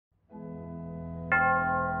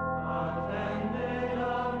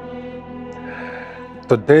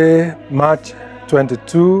Today, March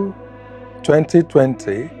 22,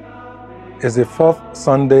 2020, is the fourth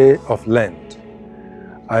Sunday of Lent.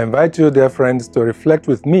 I invite you, dear friends, to reflect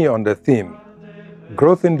with me on the theme,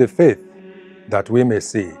 Growth in the Faith, that we may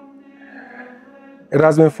see. It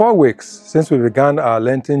has been 4 weeks since we began our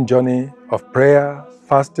Lenten journey of prayer,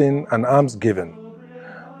 fasting, and almsgiving,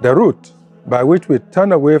 the route by which we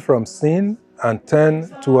turn away from sin and turn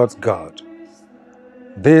towards God.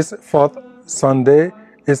 This fourth Sunday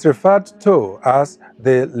is referred to as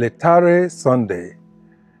the Laetare Sunday,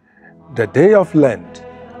 the day of Lent,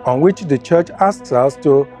 on which the Church asks us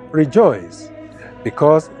to rejoice,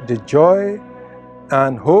 because the joy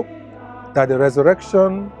and hope that the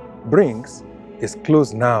resurrection brings is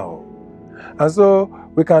close now. And so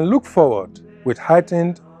we can look forward with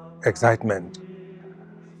heightened excitement.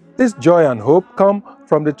 This joy and hope come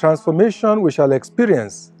from the transformation we shall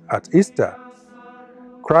experience at Easter.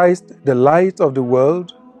 Christ, the light of the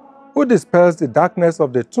world, who dispels the darkness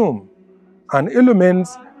of the tomb and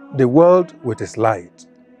illumines the world with his light.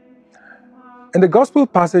 In the Gospel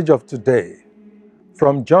passage of today,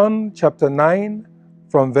 from John chapter 9,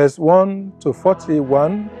 from verse 1 to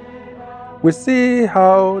 41, we see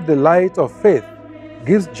how the light of faith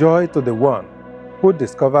gives joy to the one who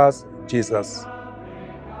discovers Jesus.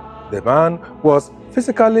 The man was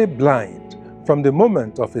physically blind from the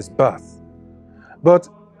moment of his birth. But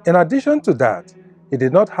in addition to that, he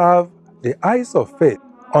did not have the eyes of faith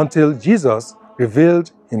until Jesus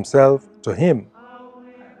revealed himself to him.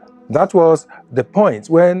 That was the point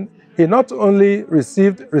when he not only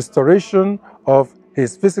received restoration of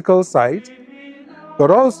his physical sight, but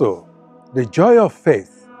also the joy of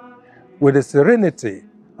faith with the serenity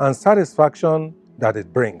and satisfaction that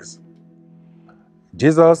it brings.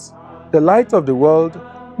 Jesus, the light of the world,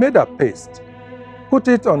 made a paste, put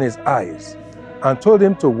it on his eyes, and told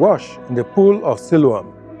him to wash in the pool of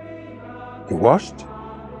Siloam. He washed,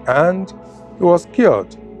 and he was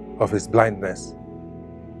cured of his blindness.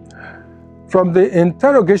 From the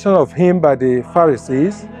interrogation of him by the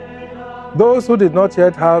Pharisees, those who did not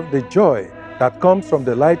yet have the joy that comes from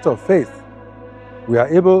the light of faith, we are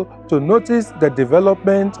able to notice the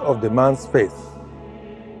development of the man's faith.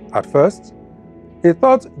 At first, he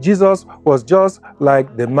thought Jesus was just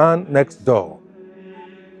like the man next door.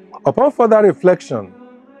 Upon further reflection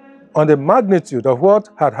on the magnitude of what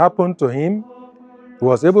had happened to him, he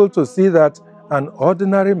was able to see that an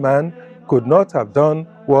ordinary man could not have done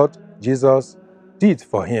what Jesus did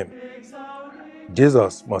for him.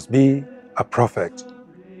 Jesus must be a prophet.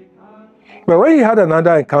 But when he had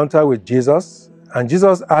another encounter with Jesus, and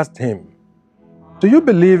Jesus asked him, "Do you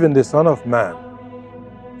believe in the Son of Man?"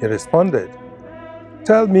 He responded,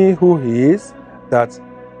 "Tell me who he is, that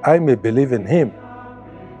I may believe in him."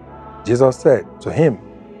 Jesus said to him,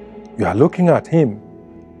 "You are looking at him.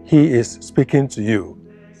 He is speaking to you."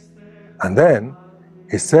 And then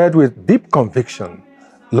he said with deep conviction,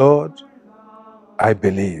 "Lord, I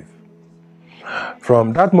believe."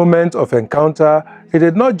 From that moment of encounter, he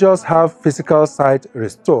did not just have physical sight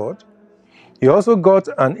restored, he also got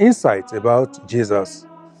an insight about Jesus,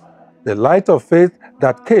 the light of faith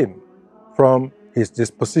that came from his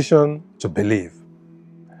disposition to believe.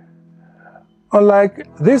 Unlike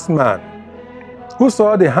this man, who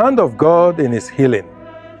saw the hand of God in his healing,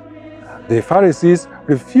 the Pharisees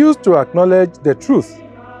refused to acknowledge the truth,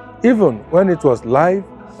 even when it was live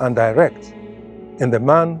and direct, in the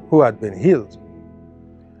man who had been healed.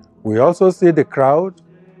 We also see the crowd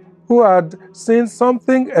who had seen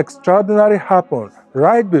something extraordinary happen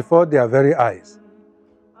right before their very eyes,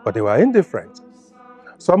 but they were indifferent.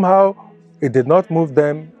 Somehow, it did not move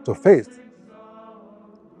them to faith.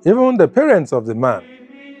 Even the parents of the man,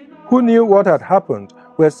 who knew what had happened,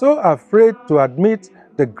 were so afraid to admit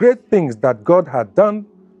the great things that God had done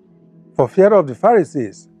for fear of the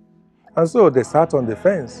Pharisees. And so they sat on the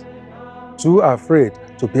fence, too afraid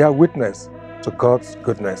to bear witness to God's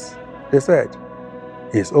goodness. They said,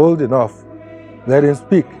 "He is old enough. Let him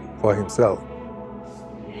speak for himself."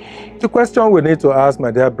 The question we need to ask, my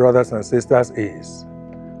dear brothers and sisters, is,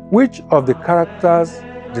 which of the characters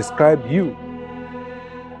describe you?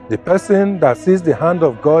 The person that sees the hand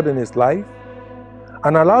of God in his life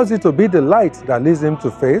and allows it to be the light that leads him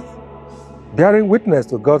to faith, bearing witness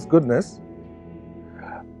to God's goodness?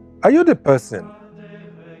 Are you the person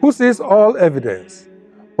who sees all evidence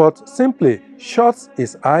but simply shuts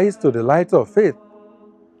his eyes to the light of faith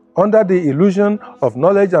under the illusion of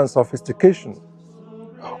knowledge and sophistication?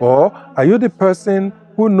 Or are you the person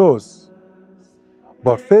who knows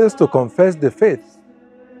but fails to confess the faith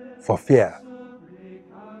for fear?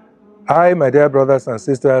 I, my dear brothers and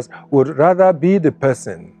sisters, would rather be the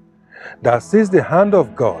person that sees the hand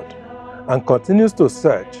of God and continues to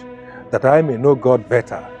search that I may know God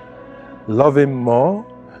better, love Him more,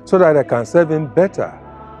 so that I can serve Him better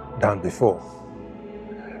than before.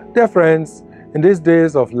 Dear friends, in these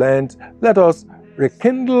days of Lent, let us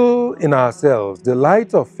rekindle in ourselves the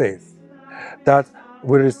light of faith that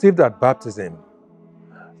we received at baptism,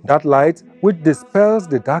 that light which dispels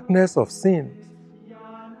the darkness of sin.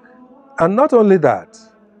 And not only that,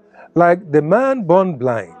 like the man born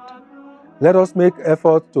blind, let us make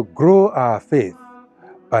effort to grow our faith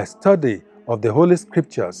by study of the Holy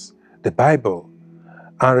Scriptures, the Bible,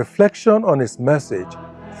 and reflection on its message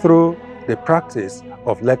through the practice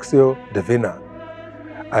of Lectio Divina.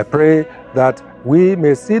 I pray that we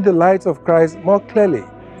may see the light of Christ more clearly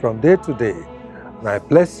from day to day. And I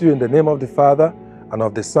bless you in the name of the Father, and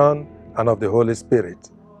of the Son, and of the Holy Spirit.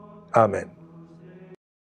 Amen.